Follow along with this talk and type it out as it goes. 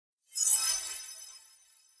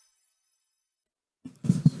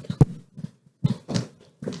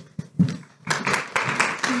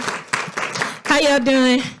y'all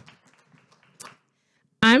doing?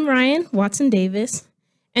 I'm Rian Watson-Davis,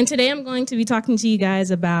 and today I'm going to be talking to you guys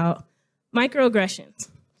about microaggressions.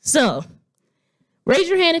 So, raise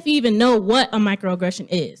your hand if you even know what a microaggression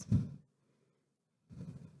is.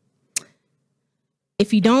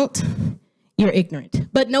 If you don't, you're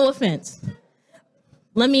ignorant, but no offense.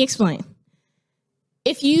 Let me explain.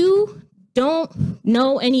 If you don't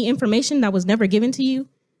know any information that was never given to you,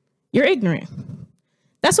 you're ignorant.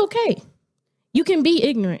 That's okay. You can be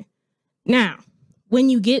ignorant. Now, when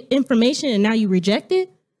you get information and now you reject it,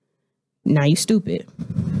 now you're stupid.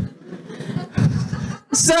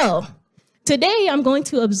 So, today I'm going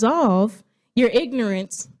to absolve your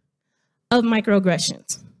ignorance of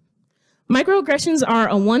microaggressions. Microaggressions are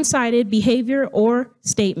a one-sided behavior or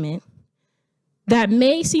statement that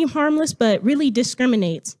may seem harmless but really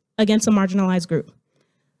discriminates against a marginalized group.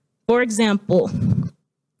 For example,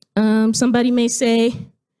 somebody may say,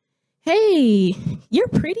 "Hey, you're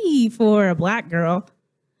pretty for a black girl."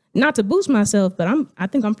 Not to boost myself, but I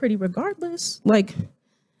think I'm pretty regardless. Like,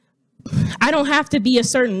 I don't have to be a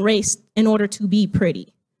certain race in order to be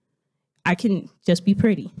pretty. I can just be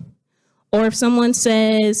pretty. Or if someone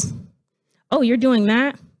says, "Oh, you're doing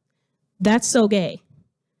that? That's so gay."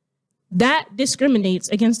 That discriminates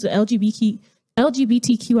against the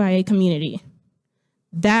LGBTQIA community.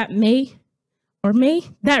 That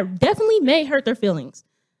definitely may hurt their feelings.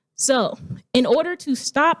 So, in order to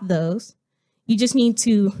stop those, you just need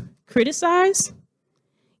to criticize,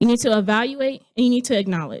 you need to evaluate, and you need to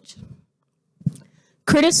acknowledge.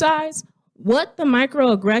 Criticize what the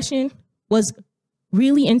microaggression was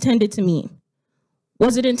really intended to mean.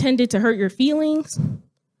 Was it intended to hurt your feelings?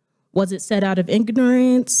 Was it said out of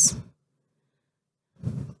ignorance?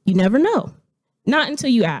 You never know. Not until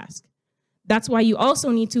you ask. That's why you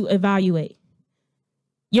also need to evaluate.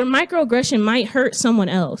 Your microaggression might hurt someone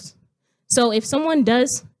else. So if someone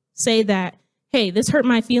does say that, "Hey, this hurt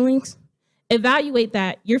my feelings," evaluate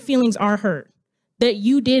that your feelings are hurt, that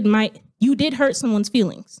you did hurt someone's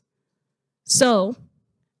feelings. So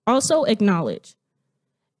also acknowledge.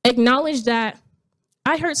 Acknowledge that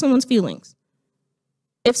I hurt someone's feelings.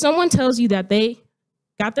 If someone tells you that they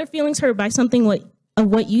got their feelings hurt by something of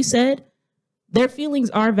what you said, their feelings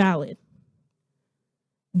are valid.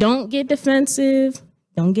 Don't get defensive.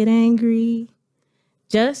 Don't get angry.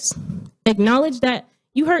 Just acknowledge that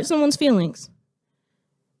you hurt someone's feelings.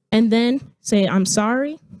 And then say, "I'm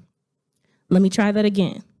sorry. Let me try that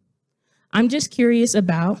again. I'm just curious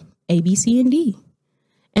about A, B, C, and D.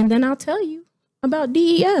 And then I'll tell you about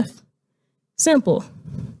D, E, F." Simple.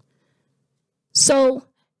 So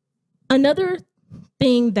another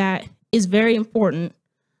thing that is very important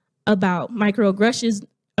about microaggressions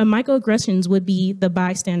would be the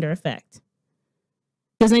bystander effect.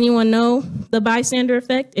 Does anyone know the bystander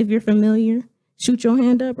effect? If you're familiar, shoot your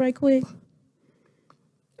hand up right quick.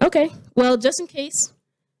 Okay, well, just in case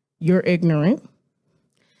you're ignorant,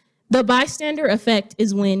 the bystander effect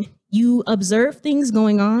is when you observe things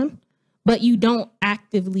going on, but you don't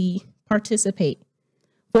actively participate.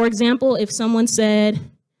 For example, if someone said,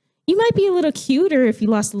 "You might be a little cuter if you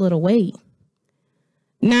lost a little weight."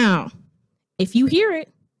 Now, if you hear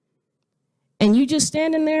it and you just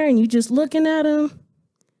standing there and you just looking at them,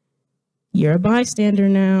 you're a bystander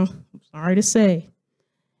now. I'm sorry to say.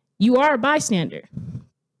 You are a bystander.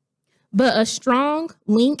 But a strong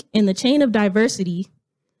link in the chain of diversity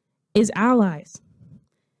is allies.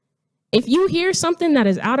 If you hear something that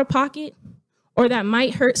is out of pocket or that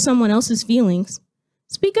might hurt someone else's feelings,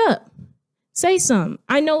 speak up. Say something.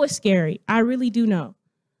 I know it's scary. I really do know.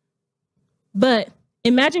 But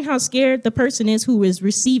imagine how scared the person is who is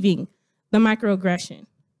receiving the microaggression.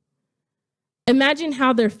 Imagine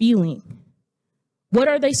how they're feeling. What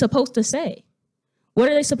are they supposed to say? What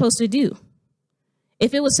are they supposed to do?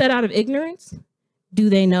 If it was said out of ignorance, do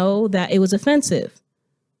they know that it was offensive?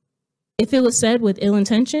 If it was said with ill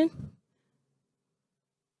intention,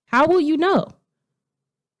 how will you know?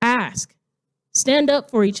 Ask. Stand up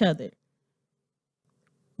for each other.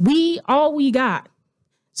 We got.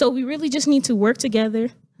 So we really just need to work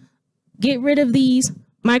together, get rid of these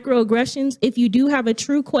microaggressions. If you do have a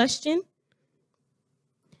true question,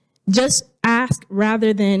 just ask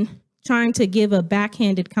rather than trying to give a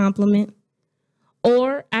backhanded compliment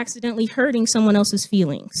or accidentally hurting someone else's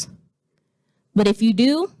feelings. But if you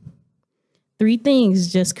do, 3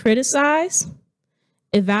 things: just criticize,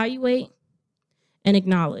 evaluate, and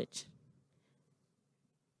acknowledge.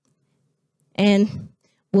 And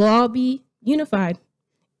we'll all be unified,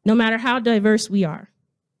 no matter how diverse we are.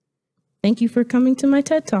 Thank you for coming to my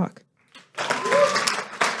TED Talk.